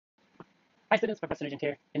Hi students, Professor Nugent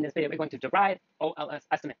here. In this video, we're going to derive OLS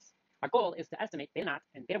estimates. Our goal is to estimate beta naught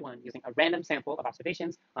and beta 1 using a random sample of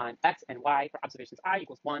observations on x and y for observations I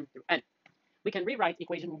equals 1 through n. We can rewrite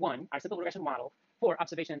equation 1, our simple regression model, for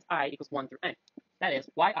observations I equals 1 through n. That is,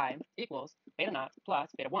 yi equals beta naught plus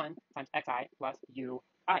beta 1 times xi plus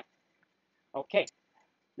ui. Okay,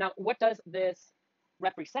 now what does this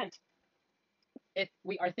represent if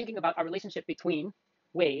we are thinking about our relationship between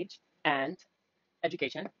wage and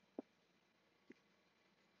education?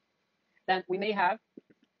 Then we may have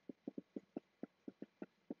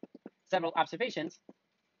several observations,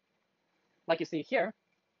 like you see here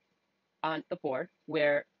on the board,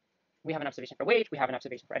 where we have an observation for wage, we have an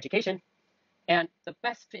observation for education, and the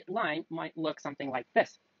best fit line might look something like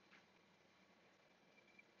this.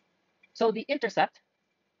 So the intercept,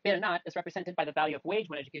 beta naught, is represented by the value of wage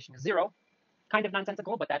when education is 0. Kind of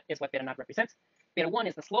nonsensical, but that is what beta naught represents. Beta 1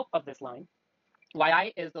 is the slope of this line.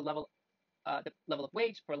 Yi is the level of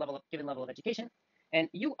wage for a given level of education, and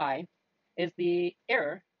ui is the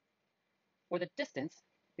error or the distance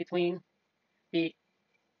between the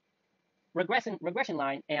regression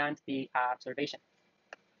line and the observation.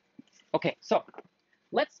 Okay, so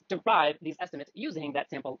let's derive these estimates using that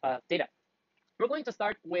sample of data. We're going to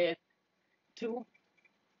start with 2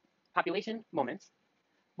 population moments.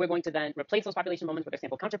 We're going to then replace those population moments with their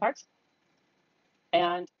sample counterparts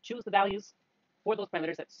and choose the values for those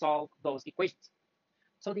parameters that solve those equations.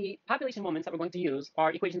 So the population moments that we're going to use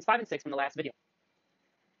are equations 5 and 6 from the last video.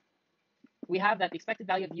 We have that the expected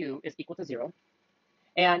value of u is equal to 0.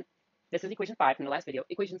 And this is equation 5 from the last video.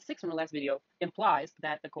 Equation 6 from the last video implies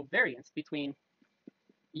that the covariance between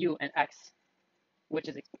u and x, which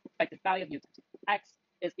is expected value of u times x,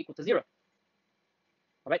 is equal to 0.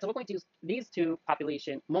 All right, so we're going to use these 2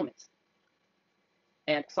 population moments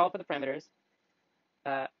and solve for the parameters,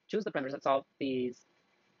 choose the parameters that solve these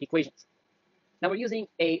equations. Now we're using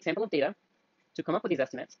a sample of data to come up with these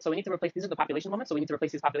estimates. So we need to replace, these are the population moments, so we need to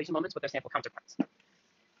replace these population moments with their sample counterparts.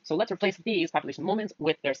 So let's replace these population moments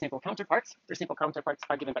with their sample counterparts. Their sample counterparts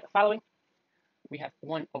are given by the following. We have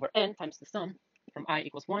 1 over n times the sum from I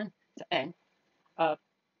equals 1 to n of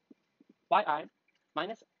yi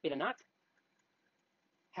minus beta naught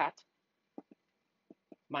hat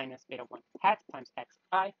minus beta 1 hat times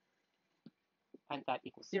xi, and that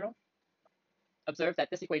equals 0. Observe that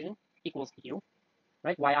this equation equals u,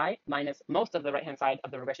 right? Yi minus most of the right-hand side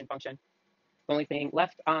of the regression function. The only thing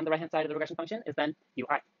left on the right-hand side of the regression function is then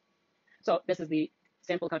ui. So this is the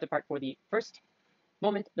sample counterpart for the first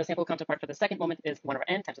moment. The sample counterpart for the second moment is 1 over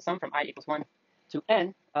n times the sum from I equals 1 to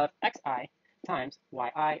n of xi times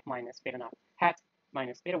yi minus beta naught hat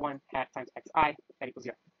minus beta 1 hat times xi, that equals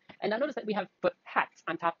 0. And now notice that we have put hats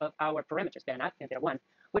on top of our parameters, beta naught and beta 1,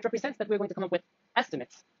 which represents that we're going to come up with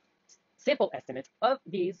estimates, sample estimates of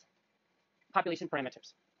these population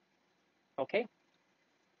parameters. Okay?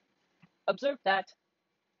 Observe that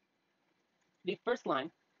the first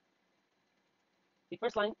line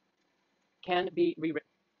can be rewritten.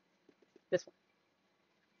 This one.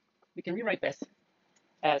 We can rewrite this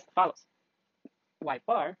as follows. Y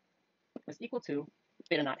bar is equal to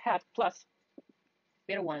beta naught hat plus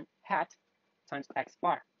beta 1 hat times x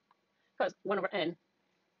bar. Because 1 over n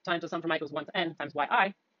times the sum from I equals 1 to n times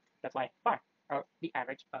yi, that's y bar, or the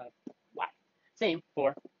average of y. Same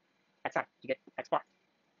for xi, you get x bar.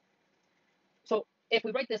 So if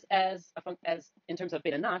we write this as in terms of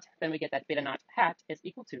beta naught, then we get that beta naught hat is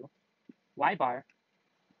equal to y bar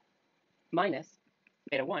minus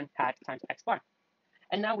beta 1 hat times x bar.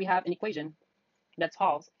 And now we have an equation that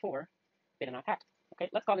solves for beta naught hat. Okay,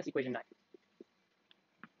 let's call this equation 9.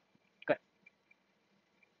 Good.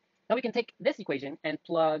 Now we can take this equation and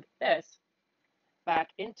plug this back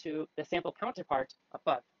into the sample counterpart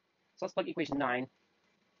above. So let's plug equation 9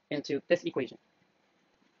 into this equation.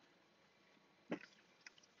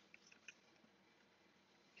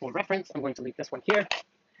 For reference, I'm going to leave this one here.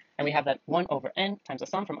 And we have that 1 over n times the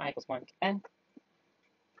sum from I equals 1 to n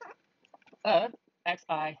of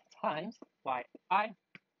xi times yi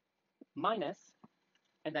minus,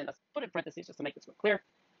 and then let's put in parentheses just to make this one clear.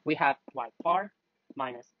 We have y bar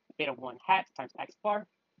minus beta 1 hat times x bar.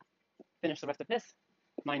 Finish the rest of this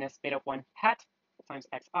minus beta 1 hat times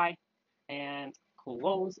xi, and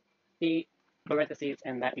close the parentheses,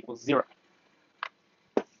 and that equals 0.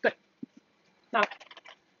 Good. Now,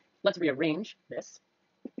 let's rearrange this.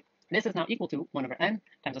 This is now equal to 1 over n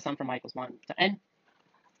times the sum from I equals 1 to n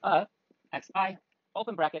of xi,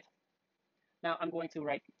 open bracket. Now I'm going to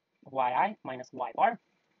write yi minus y bar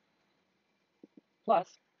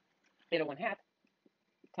plus beta 1 hat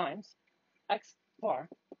times x bar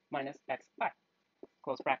minus xi,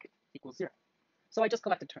 close bracket, equals 0. So I just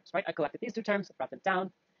collected terms, right? I collected these two terms, brought them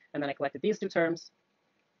down, and then I collected these two terms,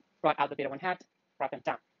 brought out the beta 1 hat, brought them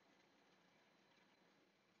down.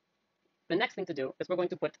 The next thing to do is we're going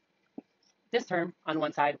to put this term on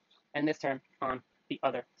one side and this term on the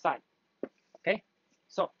other side. Okay?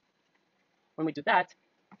 So when we do that,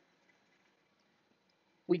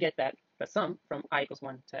 we get that the sum from I equals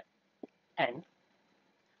 1 to n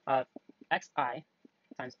of xi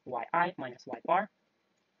times yi minus y bar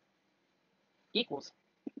equals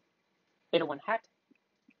beta 1 hat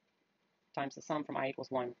times the sum from I equals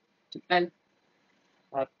 1 to n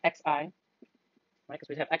of xi, right? Because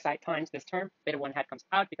we have xi times this term. Beta 1 hat comes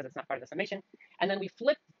out because it's not part of the summation. And then we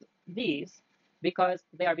flip these because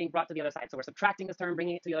they are being brought to the other side. So we're subtracting this term,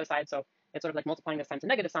 bringing it to the other side. So it's sort of like multiplying this times a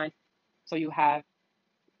negative sign. So you have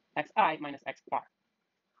xi minus x bar.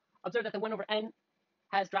 Observe that the 1 over n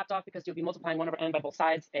has dropped off because you'll be multiplying 1 over n by both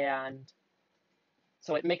sides. And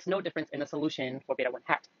so it makes no difference in the solution for beta 1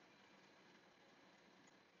 hat.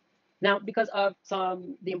 Now, because of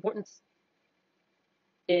the importance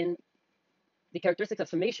in the characteristics of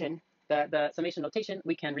summation, the summation notation,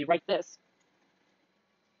 we can rewrite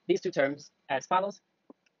these two terms as follows.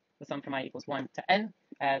 The sum from I equals 1 to n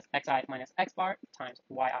as xi minus x bar times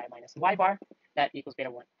yi minus y bar. That equals beta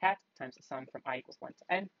 1 hat times the sum from I equals 1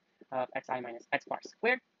 to n of xi minus x bar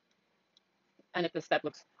squared. And if this step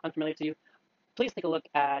looks unfamiliar to you, please take a look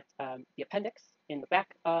at the appendix in the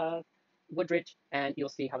back of Woodridge, and you'll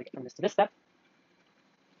see how we get from this to this step.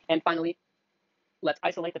 And finally, let's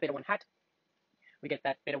isolate the beta 1 hat. We get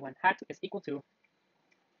that beta 1 hat is equal to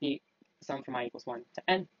the sum from I equals 1 to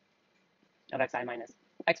n of xi minus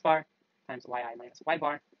x bar times yi minus y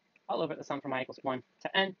bar all over the sum from I equals 1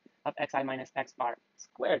 to n of xi minus x bar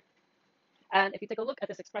squared. And if you take a look at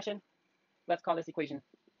this expression, let's call this equation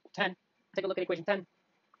 10. Take a look at equation 10.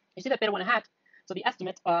 You see that beta 1 hat, so the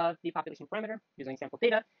estimate of the population parameter using sample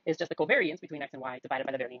data is just the covariance between x and y divided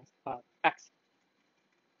by the variance of x.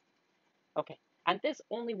 Okay, and this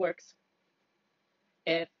only works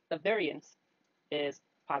if the variance is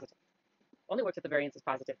positive. Only works if the variance is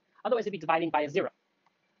positive. Otherwise, it'd be dividing by a 0,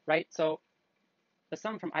 right? So the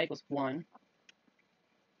sum from I equals 1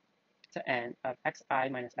 to n of xi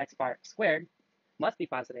minus x bar squared must be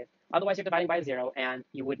positive. Otherwise, you're dividing by a 0, and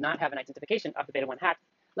you would not have an identification of the beta 1 hat.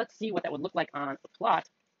 Let's see what that would look like on the plot.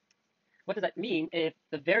 What does that mean if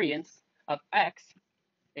the variance of x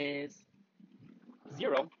is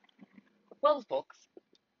 0? Well, folks,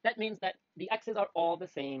 that means that the x's are all the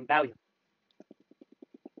same value.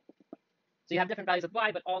 So you have different values of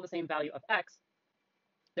y, but all the same value of x.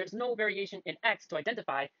 There's no variation in x to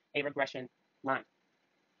identify a regression line.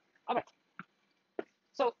 All right.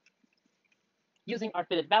 So using our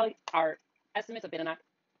fitted value, our estimates of beta 0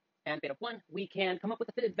 and beta 1, we can come up with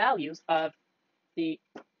the fitted values of the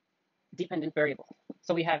dependent variable.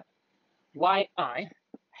 So we have yi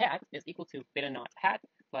hat is equal to beta 0 hat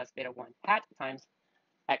plus beta 1 hat times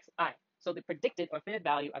xi. So the predicted or fitted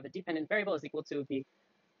value of the dependent variable is equal to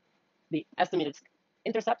the estimated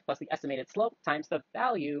intercept plus the estimated slope times the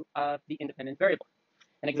value of the independent variable.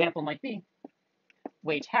 An example might be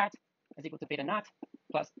wage hat is equal to beta 0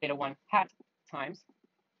 plus beta 1 hat times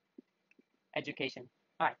education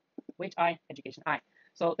I. Wage I, education I.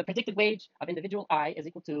 So the predicted wage of individual I is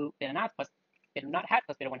equal to beta 0 plus beta 0 hat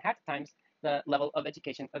plus beta 1 hat times the level of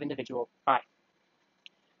education of individual I.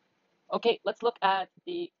 Okay, let's look at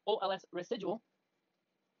the OLS residual.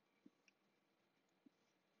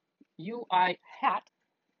 UI hat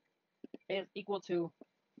is equal to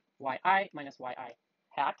yi minus yi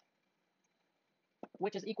hat,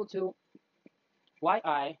 which is equal to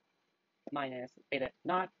yi minus beta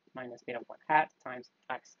 0 minus beta 1 hat times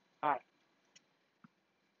xi.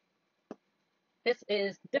 This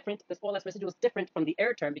is different, this OLS residual is different from the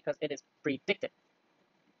error term because it is predicted.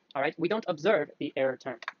 All right, we don't observe the error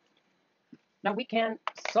term. Now we can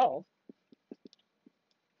solve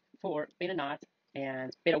for beta 0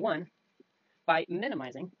 and beta 1 by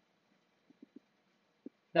minimizing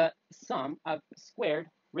the sum of squared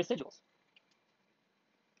residuals.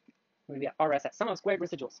 Maybe RSS, sum of squared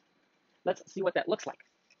residuals. Let's see what that looks like.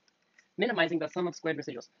 Minimizing the sum of squared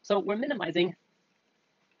residuals. So we're minimizing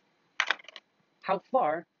how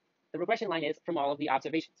far the regression line is from all of the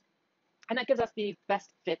observations. And that gives us the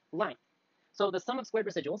best fit line. So the sum of squared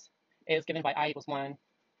residuals is given by I equals 1,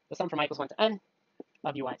 the sum from I equals 1 to n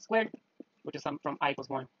of ui squared, which is sum from I equals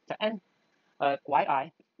 1 to n of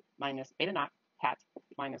yi minus beta 0 hat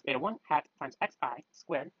minus beta 1 hat times xi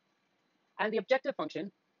squared. And the objective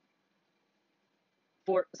function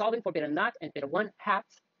for solving for beta 0 and beta 1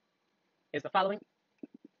 hats is the following.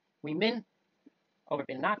 We min over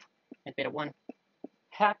beta 0 and beta 1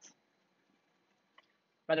 hats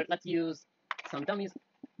rather, let's use some dummies,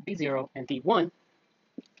 b0 and b1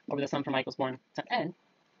 over the sum from I equals 1 to n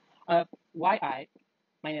of yi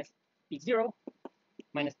minus b0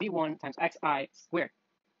 minus b1 times xi squared.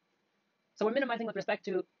 So we're minimizing with respect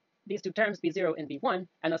to these two terms, b0 and b1,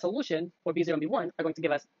 and the solution for b0 and b1 are going to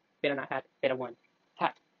give us beta naught hat, beta 1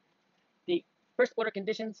 hat. The first order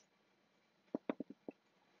conditions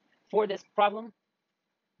for this problem,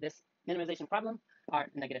 this minimization problem, are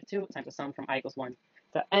 -2 times the sum from I equals 1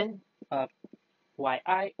 to n of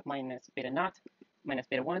yi minus beta naught minus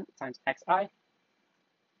beta 1 times xi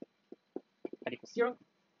that equals 0,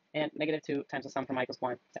 and -2 times the sum from I equals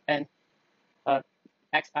 1 to n of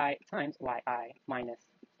xi times yi minus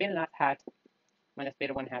beta naught hat minus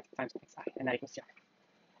beta 1 hat times xi, and that equals 0.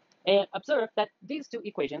 And observe that these two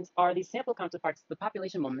equations are the sample counterparts of the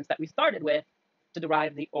population moments that we started with to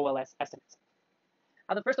derive the OLS estimates.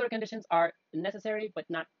 Now, the first order conditions are necessary but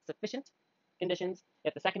not sufficient conditions.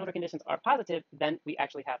 If the second order conditions are positive, then we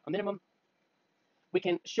actually have a minimum. We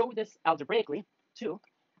can show this algebraically too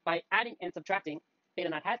by adding and subtracting beta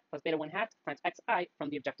naught hat plus beta 1 hat times xi from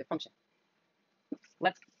the objective function.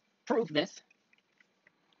 Let's prove this.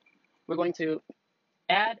 We're going to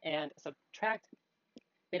add and subtract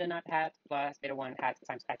beta naught hat plus beta 1 hat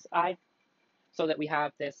times xi so that we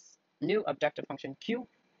have this new objective function q.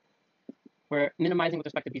 We're minimizing with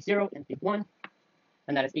respect to b0 and b1,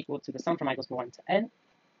 and that is equal to the sum from I equals 1 to n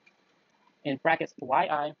in brackets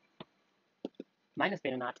yi minus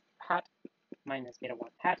beta naught hat minus beta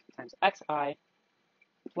 1 hat times xi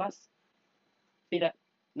plus beta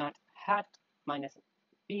naught hat minus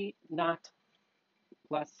b naught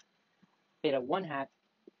plus beta 1 hat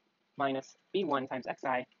minus b1 times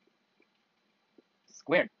xi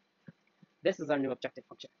squared. This is our new objective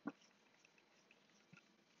function.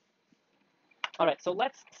 All right, so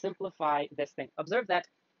let's simplify this thing. Observe that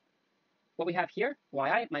what we have here,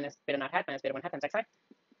 yi minus beta naught hat minus beta 1 hat times xi,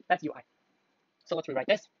 that's ui. So let's rewrite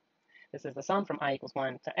this. This is the sum from I equals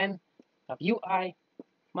 1 to n of ui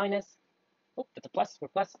minus, oh, that's a plus, we're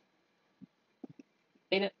plus,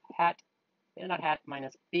 beta naught hat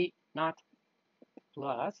minus b naught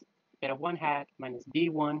plus beta 1 hat minus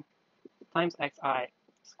b1 times xi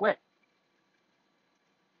squared.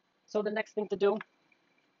 So the next thing to do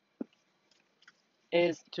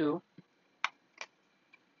is to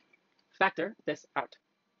factor this out.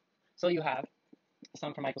 So you have the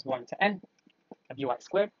sum from I equals 1 to n of ui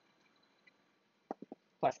squared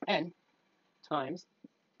plus n times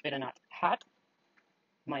beta naught hat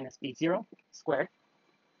minus b0 squared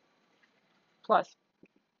plus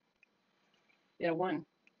beta 1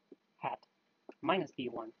 hat minus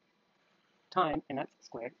b1 time, and that's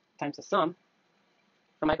squared, times the sum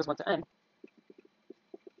from I equals 1 to n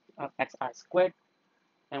of xi squared.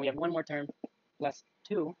 And we have one more term, plus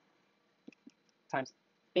 2 times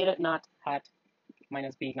beta naught hat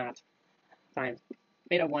minus b naught times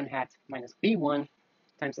beta 1 hat minus b1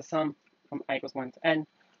 times the sum from I equals 1 to n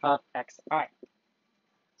of xi.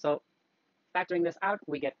 So factoring this out,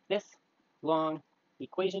 we get this long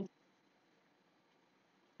equation.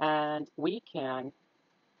 And what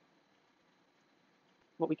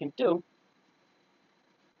we can do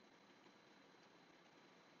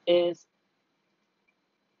is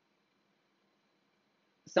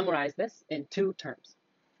summarize this in two terms.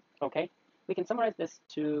 Okay, we can summarize this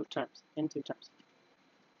in two terms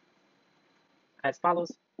as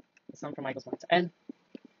follows: the sum from I equals 1 to n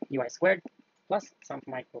ui squared plus sum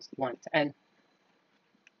from I equals 1 to n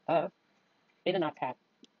of beta naught hat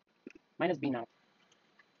minus b naught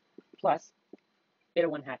plus beta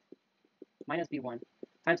 1 hat minus b1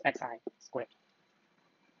 times xi squared.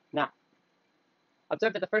 Now,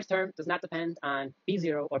 observe that the first term does not depend on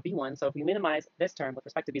b0 or b1, so if we minimize this term with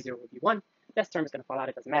respect to b0 or b1, this term is going to fall out,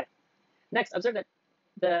 it doesn't matter. Next, observe that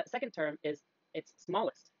the second term is its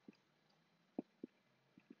smallest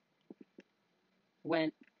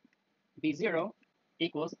when b0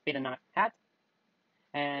 equals beta naught hat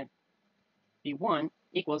and b1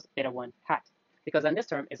 equals beta 1 hat, because then this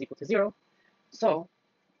term is equal to 0. So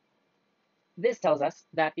this tells us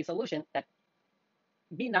that the solution that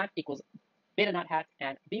b naught equals beta naught hat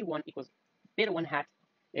and b1 equals beta 1 hat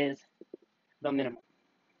is the minimum.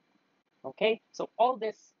 Okay, so all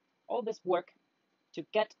this work to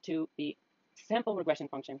get to the sample regression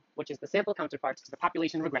function, which is the sample counterpart to the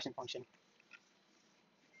population regression function.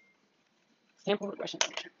 Sample regression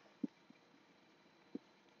function.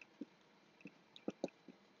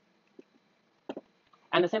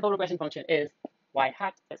 And the sample regression function is y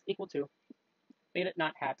hat is equal to beta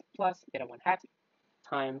naught hat plus beta 1 hat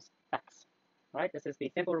times x. All right, this is the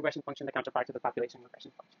sample regression function, the counterpart to the population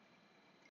regression function.